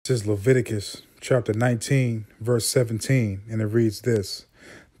This is Leviticus chapter 19, verse 17, and it reads this: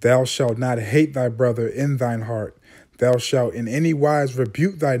 Thou shalt not hate thy brother in thine heart. Thou shalt in any wise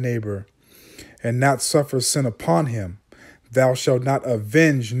rebuke thy neighbor, and not suffer sin upon him. Thou shalt not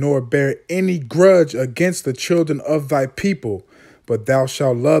avenge nor bear any grudge against the children of thy people, but thou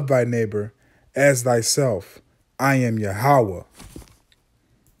shalt love thy neighbor as thyself. I am Yahweh.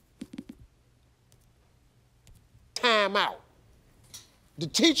 Time out. The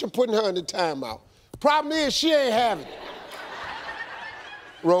teacher putting her in the timeout. Problem is, she ain't having it.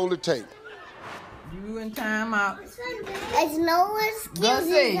 Roll the tape. You in timeout. It's no excuses. Don't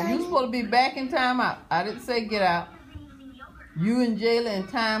say you supposed to be back in timeout. I didn't say get out. You and Jayla in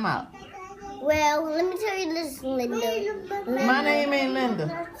timeout. Well, let me tell you this, Linda. My name ain't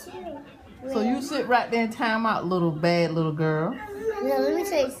Linda. So you sit right there in timeout, little bad little girl. No, let me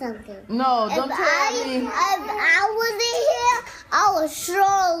tell you something. No, don't tell me. If I wasn't here, I would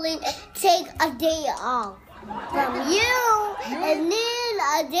surely take a day off from you and then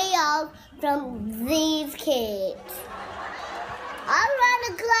a day off from these kids. I'm around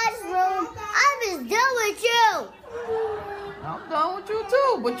the classroom. I'm just done with you. I'm done with you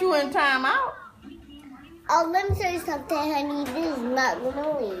too, but you in timeout. Oh, let me tell you something, honey. This is not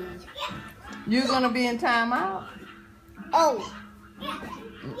gonna leave. You're gonna be in timeout. Oh.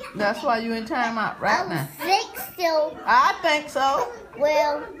 That's why you in timeout right now. I'm sick still. I think so.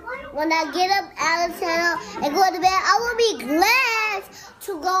 Well, when I get up out of town and go to bed, I will be glad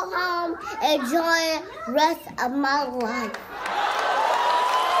to go home and enjoy the rest of my life.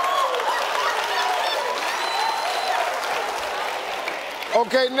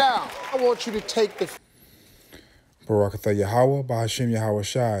 Okay, now, I want you to take the... Barakatha Yahweh, Bahashim Yahweh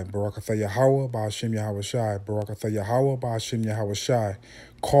Shai. Barakatha Yahweh, Bahashim Yahweh Shai. Barakatha Yahweh, Bahashim Yahweh Shai.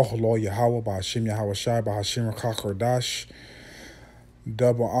 Kohlo Yahweh, Bahashim Yahweh Shai, Bahashim Kakardash.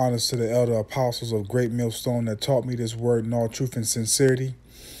 Double honors to the elder apostles of Great Millstone that taught me this word in all truth and sincerity.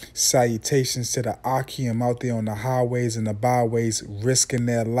 Salutations to the Ahchwathyam out there on the highways and the byways, risking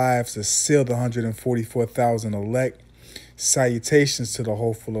their lives to seal the 144,000 elect. Salutations to the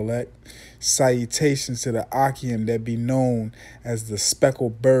hopeful elect. Salutations to the Ahchwathyam that be known as the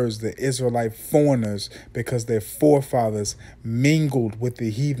speckled birds, the Israelite foreigners, because their forefathers mingled with the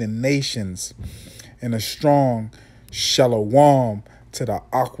heathen nations. And a strong shalom to the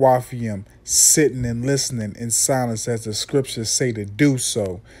Ahchwathyam sitting and listening in silence as the scriptures say to do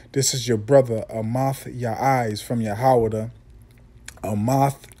so. This is your brother Ahchwathyam from Yahweh.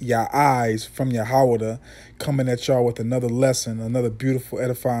 Ahchwathyam from Yahweh, coming at y'all with another lesson, another beautiful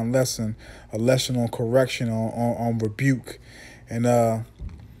edifying lesson, a lesson on correction, on rebuke. And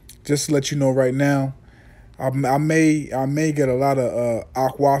just to let you know right now, I may get a lot of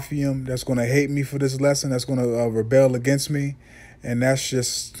Ahchwathyam that's going to hate me for this lesson, that's going to rebel against me. And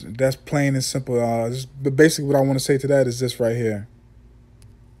that's plain and simple. But basically what I want to say to that is this right here.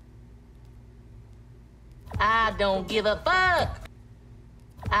 I don't give a fuck.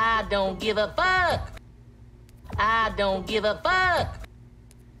 I don't give a fuck. I don't give a fuck.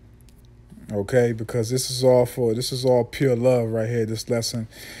 Okay, because this is all pure love right here, this lesson.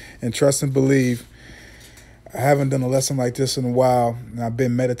 And trust and believe, I haven't done a lesson like this in a while, and I've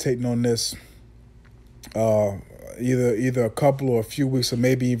been meditating on this either a couple or a few weeks or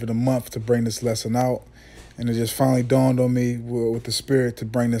maybe even a month to bring this lesson out. And it just finally dawned on me with the spirit to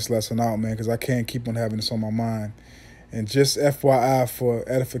bring this lesson out, man, because I can't keep on having this on my mind. And just FYI, for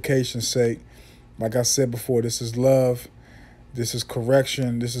edification's sake, like I said before, this is love. This is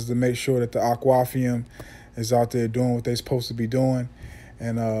correction. This is to make sure that the Ahchwathyam is out there doing what they're supposed to be doing.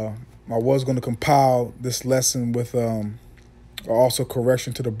 And I was going to compile this lesson with also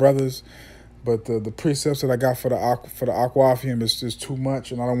correction to the brothers. But the precepts that I got for the Ahchwathyam is just too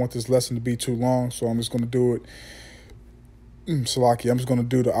much, and I don't want this lesson to be too long, so I'm just going to do it. Salaki, I'm just going to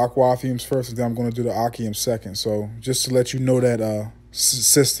do the Ahchwathyams first, and then I'm going to do the Ahchwathyam second. So just to let you know that,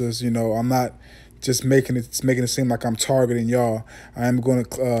 sisters, you know, I'm not just making it seem like I'm targeting y'all. I am going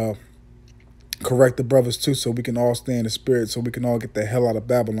to correct the brothers too, so we can all stay in the spirit, so we can all get the hell out of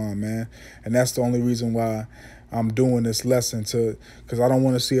Babylon, man. And that's the only reason why I'm doing this lesson, because I don't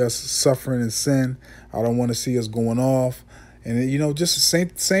want to see us suffering in sin. I don't want to see us going off. And, you know, just the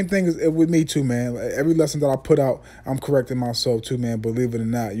same thing with me too, man. Every lesson that I put out, I'm correcting myself too, man, believe it or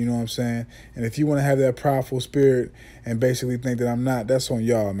not. You know what I'm saying? And if you want to have that prideful spirit and basically think that I'm not, that's on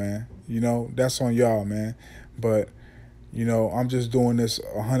y'all, man. You know, that's on y'all, man. But, you know, I'm just doing this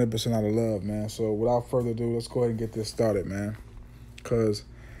 100% out of love, man. So without further ado, let's go ahead and get this started, man. Because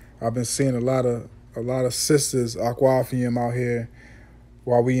I've been seeing a lot of sisters, Ahchwathyam, out here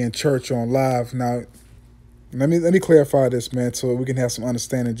while we in church on live. Now, Let me clarify this, man, so we can have some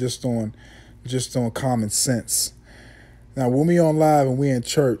understanding just on common sense. Now, when we on live and we in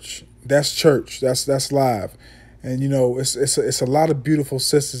church, that's church. That's live. And, you know, it's a lot of beautiful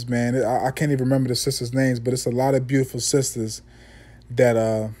sisters, man. I can't even remember the sisters' names, but it's a lot of beautiful sisters that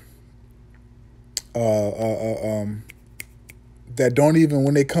that don't even,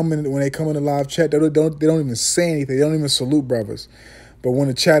 when they come in the live chat, they don't even say anything. They don't even salute brothers. But when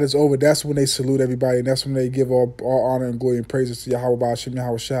the chat is over, that's when they salute everybody, and that's when they give all honor and glory and praises to Yahweh Ba'Hashem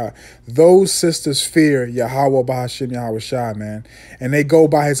Yahweh Shai. Those sisters fear Yahweh Ba'Hashem Yahweh Shai, man, and they go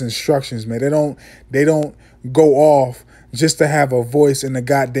by his instructions, man. They don't go off just to have a voice in the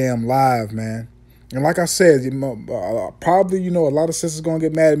goddamn live, man. And like I said, probably, you know, a lot of sisters gonna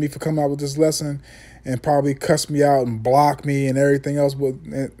get mad at me for coming out with this lesson and probably cuss me out and block me and everything else. But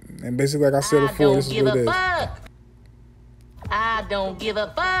and basically, like I said before, this is what it is. I don't give a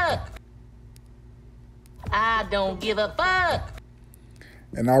fuck. I don't give a fuck.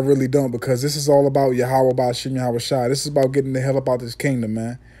 And I really don't, because this is all about Yahweh Ba'Hashem Yahweh Shai. This is about getting the hell up out this kingdom,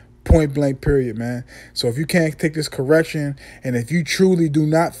 man. Point blank, period, man. So if you can't take this correction, and if you truly do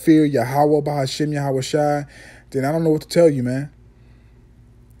not fear Yahweh Ba'Hashem Yahweh Shai, then I don't know what to tell you, man.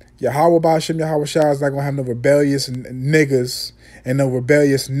 Yahweh Ba'Hashem Yahweh Shai is not going to have no rebellious niggas and no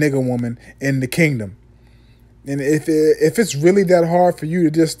rebellious nigga woman in the kingdom. And if it's really that hard for you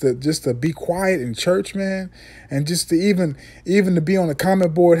to just to be quiet in church, man, and just to even to be on the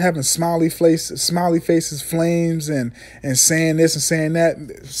comment board having smiley faces, flames, and saying this and saying that,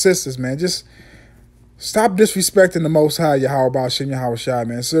 sisters, man, just stop disrespecting the Most High Yahweh Ba'Hashem Yahweh Shai,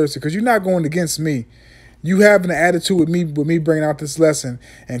 man, seriously, because you're not going against me. You having an attitude with me bringing out this lesson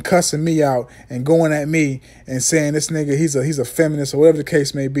and cussing me out and going at me and saying this nigga he's a feminist or whatever the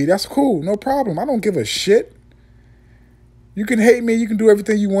case may be. That's cool, no problem. I don't give a shit. You can hate me. You can do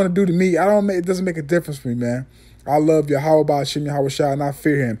everything you want to do to me. It doesn't make a difference for me, man. I love Yahweh Ba'Hashem Yahweh Shai, and I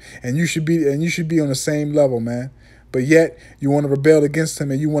fear him. And you should be on the same level, man. But yet you want to rebel against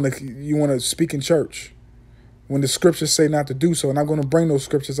him, and you want to speak in church when the scriptures say not to do so. And I'm going to bring those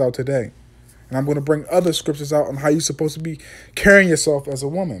scriptures out today, and I'm going to bring other scriptures out on how you're supposed to be carrying yourself as a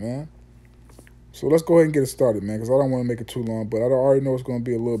woman, man. So let's go ahead and get it started, man, because I don't want to make it too long, but I already know it's going to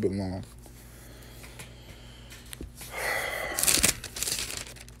be a little bit long.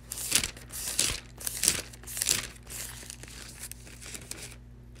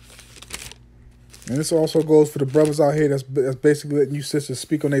 And this also goes for the brothers out here that's basically letting you sisters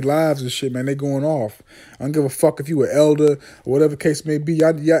speak on their lives and shit, man. They going off. I don't give a fuck if you an elder or whatever case may be.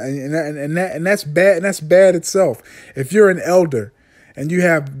 And that's bad. And that's bad itself. If you're an elder and you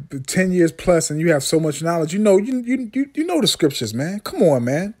have 10 years plus and you have so much knowledge, you know the scriptures, man. Come on,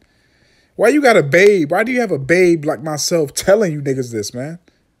 man. Why you got a babe? Why do you have a babe like myself telling you niggas this, man?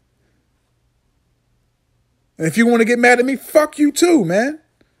 And if you want to get mad at me, fuck you too, man.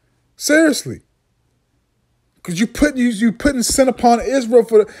 Seriously. Because you putting sin upon Israel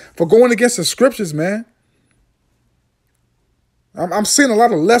for going against the scriptures, man. I'm seeing a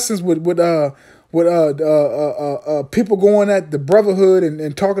lot of lessons with people going at the brotherhood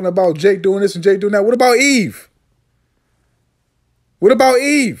and talking about Jake doing this and Jake doing that. What about Eve? What about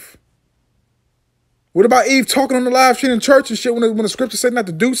Eve? What about Eve talking on the live stream in church and shit when the scripture said not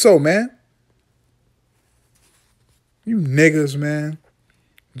to do so, man? You niggas, man.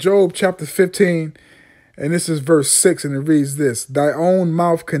 Job chapter 15. And this is verse 6, and it reads this: Thy own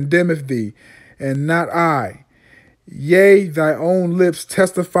mouth condemneth thee, and not I. Yea, thy own lips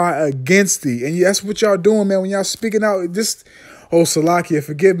testify against thee. And that's what y'all doing, man, when y'all speaking out. Just, oh, Salakia,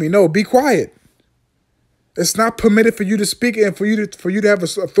 forgive me. No, be quiet. It's not permitted for you to speak and for you to have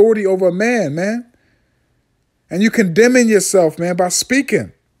authority over a man, man. And you condemning yourself, man, by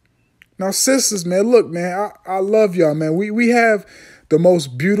speaking. Now, sisters, man, look, man, I love y'all, man. We have the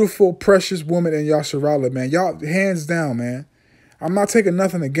most beautiful, precious woman in Yasharahla, man. Y'all, hands down, man. I'm not taking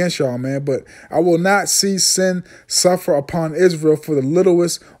nothing against y'all, man, but I will not see sin suffer upon Israel for the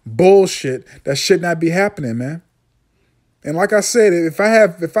littlest bullshit that should not be happening, man. And like I said, if I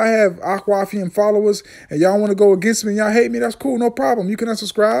have Ahchwathyam followers and y'all want to go against me and y'all hate me, that's cool, no problem. You can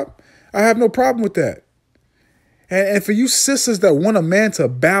unsubscribe. I have no problem with that. And for you sisters that want a man to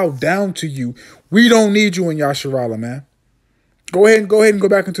bow down to you, we don't need you in Yasharahla, man. Go ahead and go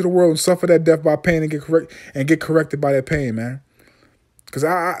back into the world and suffer that death by pain and get corrected by that pain, man. Because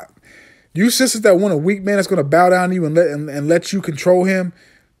you sisters that want a weak man that's going to bow down to you and let you control him,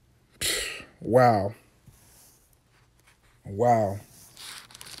 wow. Wow.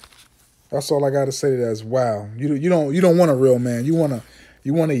 That's all I got to say to that is wow. You don't want a real man. You want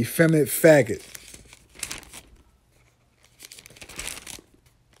an effeminate faggot.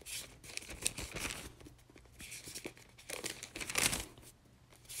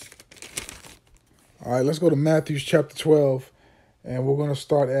 All right, let's go to Matthew chapter 12, and we're going to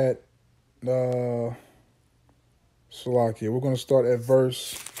start at Salakia. We're going to start at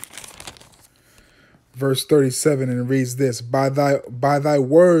verse 37, and it reads this: By thy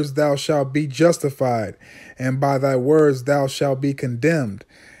words thou shalt be justified, and by thy words thou shalt be condemned.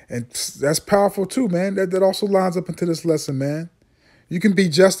 And that's powerful too, man. That also lines up into this lesson, man. You can be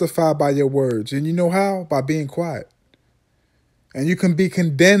justified by your words, and you know how? By being quiet. And you can be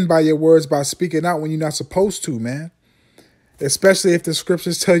condemned by your words by speaking out when you're not supposed to, man. Especially if the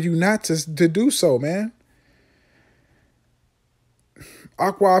scriptures tell you not to do so, man.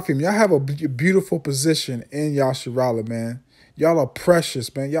 Ahchwathyam, y'all have a beautiful position in Yasharahla, man. Y'all are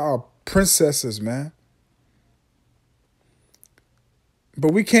precious, man. Y'all are princesses, man.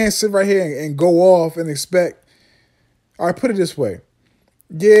 But we can't sit right here and go off and expect. All right, put it this way.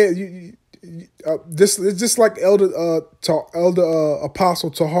 Yeah, this is just like Elder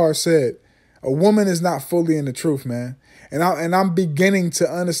Apostle Tahar said. A woman is not fully in the truth, man. And I'm beginning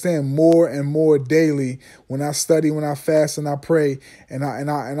to understand more and more daily when I study, when I fast, and I pray, and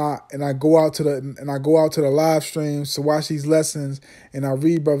I go out to the live streams to watch these lessons, and I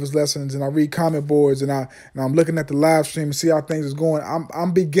read brothers' lessons, and I read comment boards, and I'm looking at the live stream and see how things is going.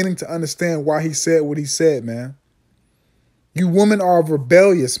 I'm beginning to understand why he said what he said, man. You women are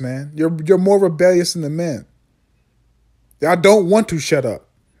rebellious, man. You're more rebellious than the men. Y'all don't want to shut up,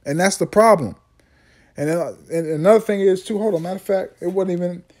 and that's the problem. And another thing is too. Hold on, matter of fact, it wasn't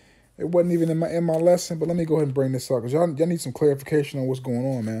even in my lesson. But let me go ahead and bring this up because y'all need some clarification on what's going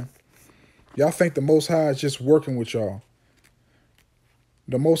on, man. Y'all think the Most High is just working with y'all.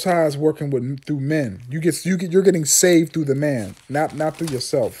 The Most High is working through men. You're getting saved through the man, not through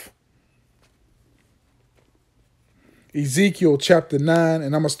yourself. Ezekiel chapter 9,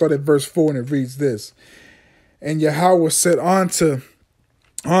 and I'm gonna start at verse 4, and it reads this: And Yahweh said unto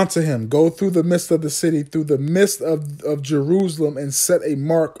him, Go through the midst of the city, through the midst of Jerusalem, and set a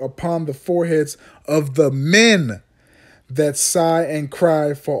mark upon the foreheads of the men that sigh and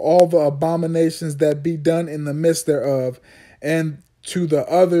cry for all the abominations that be done in the midst thereof. And to the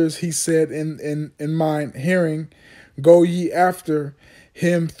others he said in mine hearing, Go ye after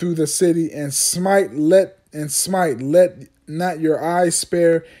him through the city, and smite, let not your eyes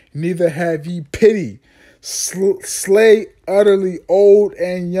spare, neither have ye pity. Slay utterly old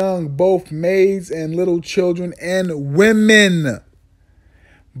and young, both maids and little children and women.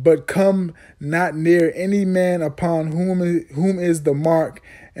 But come not near any man upon whom is the mark,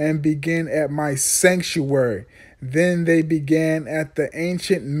 and begin at my sanctuary. Then they began at the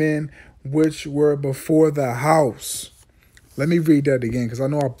ancient men which were before the house. Let me read that again because I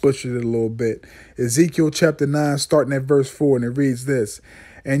know I butchered it a little bit. Ezekiel chapter 9, starting at verse 4, and it reads this: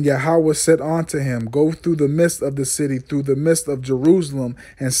 And Yahweh said unto him, Go through the midst of the city, through the midst of Jerusalem,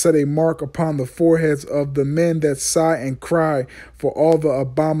 and set a mark upon the foreheads of the men that sigh and cry for all the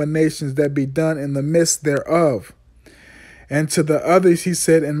abominations that be done in the midst thereof. And to the others he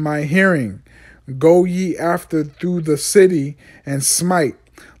said in my hearing, Go ye after through the city, and smite.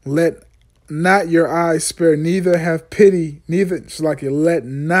 Let not your eyes spare, neither have pity, let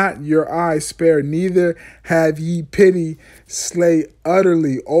not your eyes spare, neither have ye pity. Slay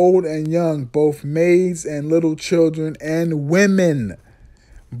utterly old and young, both maids and little children and women.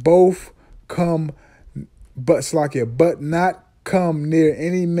 Both come, but not come near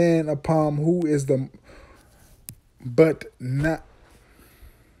any man upon who is the, but not